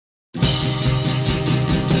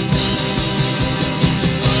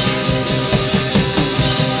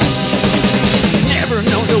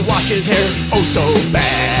his hair, oh so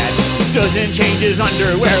bad. Doesn't change his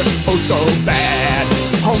underwear, oh so bad.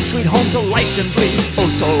 Home sweet home to license please, oh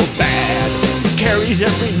so bad. Carries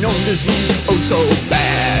every known disease, oh so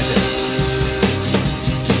bad.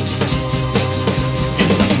 In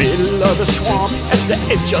the middle of the swamp, at the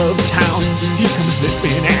edge of town, he comes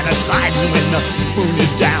slipping and a-sliding when the moon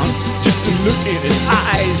is down. Just a look in his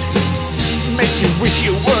eyes makes you wish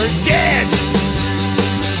you were dead.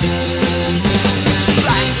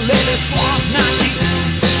 Black leather swamp Nazi,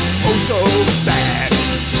 oh so bad.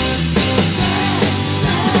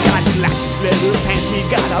 Got black leather pants, he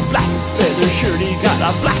got a black leather shirt, he got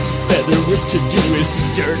a black leather whip to do his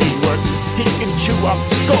dirty work. He can chew up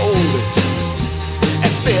gold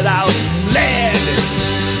and spit out lead.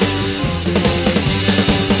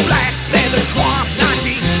 Black leather swamp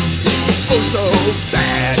Nazi, oh so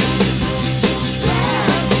bad.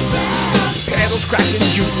 Pedals cracking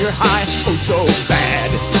junior high, oh so bad.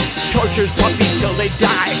 Tortures puppies till they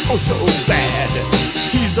die, oh so bad.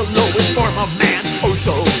 He's the lowest form of man, oh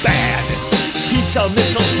so bad. He'd sell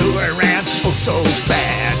missiles to Iran, oh so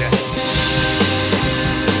bad.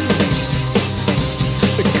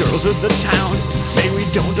 The girls of the town say we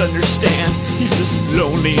don't understand. He's just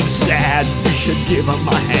lonely and sad, we should give him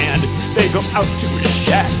a hand. They go out to his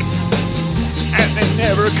shack and they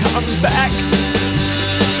never come back.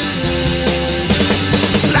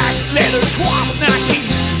 Black leather swamp Nazi,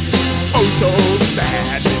 oh so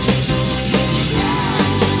bad.